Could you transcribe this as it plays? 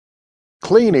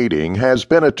Clean eating has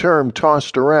been a term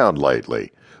tossed around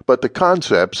lately, but the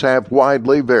concepts have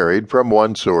widely varied from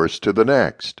one source to the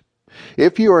next.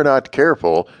 If you are not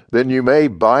careful, then you may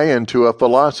buy into a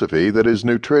philosophy that is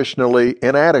nutritionally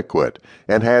inadequate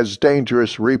and has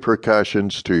dangerous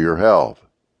repercussions to your health.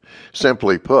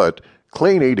 Simply put,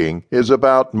 clean eating is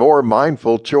about more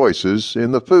mindful choices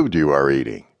in the food you are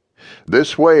eating.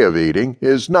 This way of eating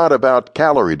is not about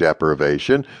calorie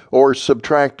deprivation or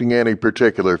subtracting any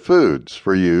particular foods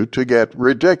for you to get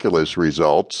ridiculous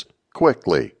results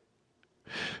quickly.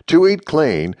 To eat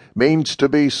clean means to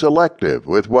be selective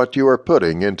with what you are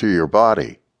putting into your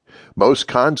body. Most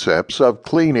concepts of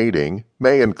clean eating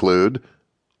may include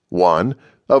 1.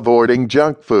 Avoiding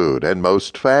junk food and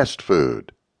most fast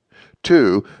food.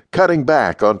 2. Cutting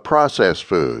back on processed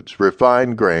foods,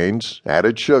 refined grains,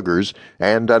 added sugars,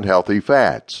 and unhealthy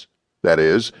fats, that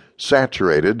is,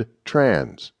 saturated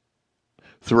trans.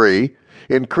 3.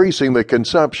 Increasing the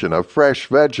consumption of fresh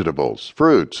vegetables,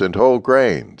 fruits, and whole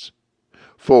grains.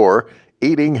 4.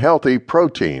 Eating healthy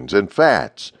proteins and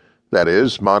fats, that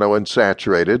is,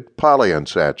 monounsaturated,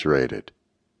 polyunsaturated.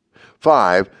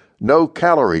 5. No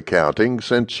calorie counting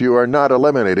since you are not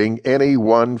eliminating any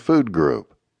one food group.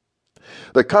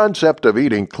 The concept of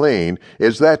eating clean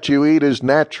is that you eat as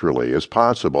naturally as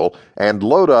possible and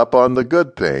load up on the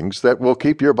good things that will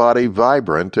keep your body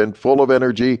vibrant and full of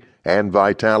energy and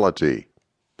vitality.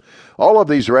 All of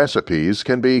these recipes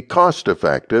can be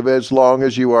cost-effective as long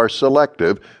as you are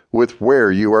selective with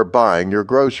where you are buying your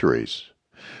groceries.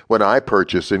 When I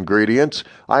purchase ingredients,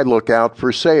 I look out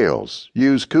for sales,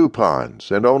 use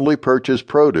coupons, and only purchase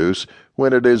produce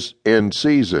when it is in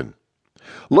season.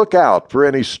 Look out for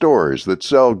any stores that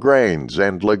sell grains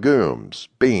and legumes,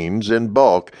 beans in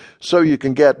bulk, so you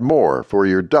can get more for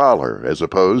your dollar as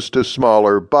opposed to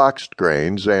smaller boxed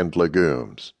grains and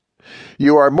legumes.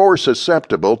 You are more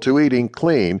susceptible to eating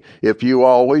clean if you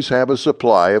always have a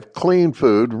supply of clean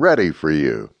food ready for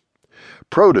you.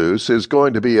 Produce is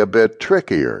going to be a bit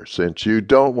trickier since you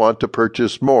don't want to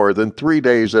purchase more than 3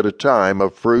 days at a time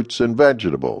of fruits and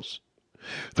vegetables.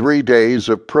 3 days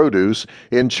of produce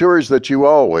ensures that you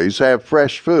always have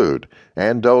fresh food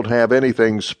and don't have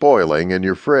anything spoiling in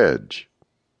your fridge.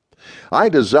 I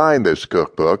designed this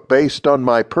cookbook based on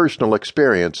my personal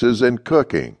experiences in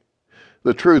cooking.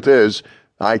 The truth is,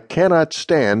 I cannot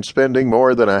stand spending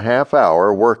more than a half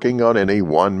hour working on any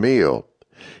one meal.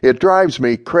 It drives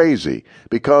me crazy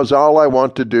because all I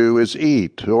want to do is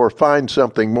eat or find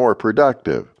something more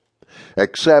productive.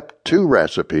 Except 2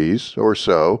 recipes or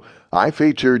so, I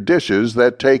feature dishes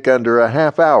that take under a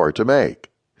half hour to make.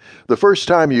 The first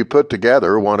time you put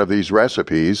together one of these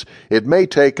recipes, it may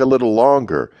take a little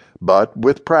longer, but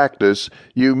with practice,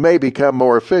 you may become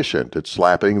more efficient at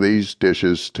slapping these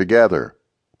dishes together.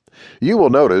 You will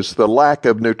notice the lack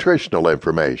of nutritional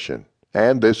information,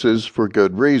 and this is for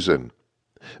good reason.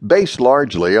 Based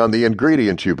largely on the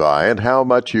ingredients you buy and how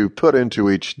much you put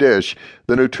into each dish,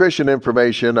 the nutrition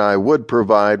information I would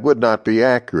provide would not be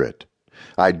accurate.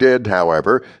 I did,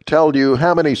 however, tell you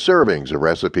how many servings a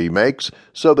recipe makes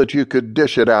so that you could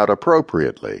dish it out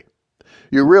appropriately.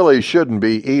 You really shouldn't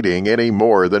be eating any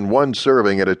more than 1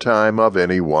 serving at a time of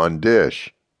any one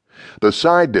dish. The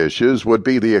side dishes would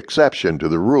be the exception to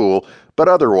the rule, but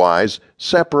otherwise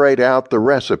separate out the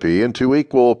recipe into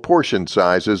equal portion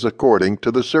sizes according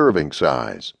to the serving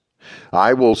size.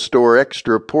 I will store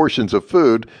extra portions of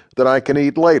food that I can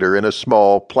eat later in a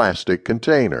small plastic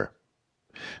container.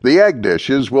 The egg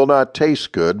dishes will not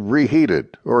taste good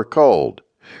reheated or cold.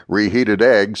 Reheated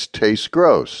eggs taste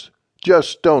gross.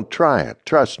 Just don't try it,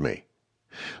 trust me.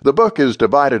 The book is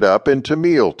divided up into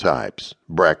meal types: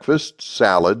 breakfast,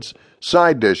 salads,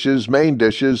 side dishes, main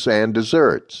dishes, and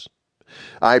desserts.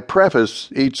 I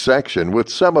preface each section with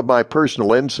some of my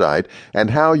personal insight and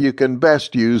how you can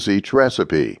best use each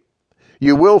recipe.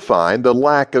 You will find the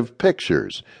lack of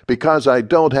pictures because I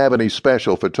don't have any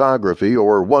special photography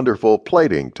or wonderful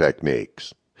plating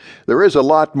techniques. There is a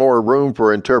lot more room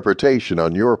for interpretation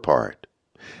on your part.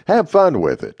 Have fun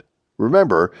with it.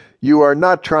 Remember, you are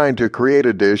not trying to create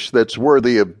a dish that's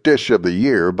worthy of Dish of the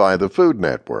Year by the Food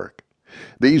Network.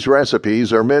 These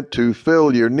recipes are meant to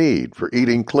fill your need for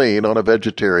eating clean on a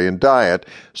vegetarian diet,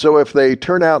 so if they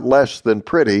turn out less than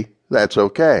pretty, that's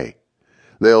okay.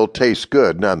 They'll taste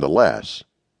good nonetheless.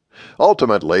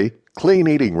 Ultimately, Clean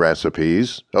Eating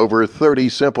Recipes, over 30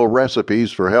 simple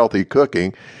recipes for healthy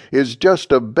cooking, is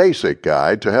just a basic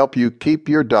guide to help you keep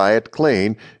your diet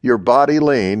clean, your body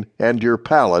lean, and your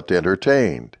palate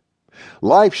entertained.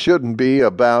 Life shouldn't be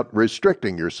about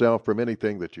restricting yourself from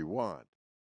anything that you want.